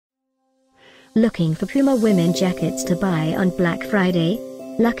Looking for Puma women jackets to buy on Black Friday?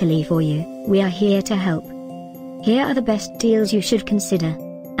 Luckily for you, we are here to help. Here are the best deals you should consider.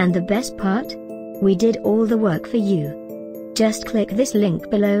 And the best part? We did all the work for you. Just click this link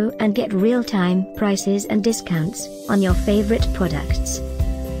below and get real-time prices and discounts on your favorite products.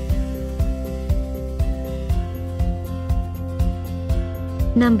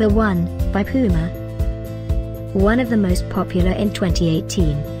 Number 1, by Puma. One of the most popular in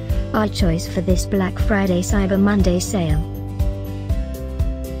 2018. Our choice for this Black Friday Cyber Monday sale.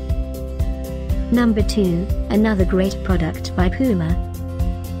 Number 2, another great product by Puma.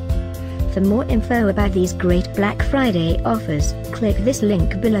 For more info about these great Black Friday offers, click this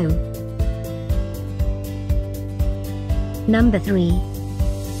link below. Number 3.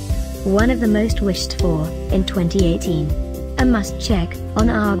 One of the most wished for in 2018. A must-check on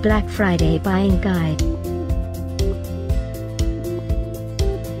our Black Friday buying guide.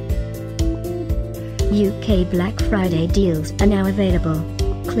 UK Black Friday deals are now available.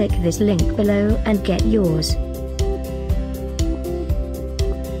 Click this link below and get yours.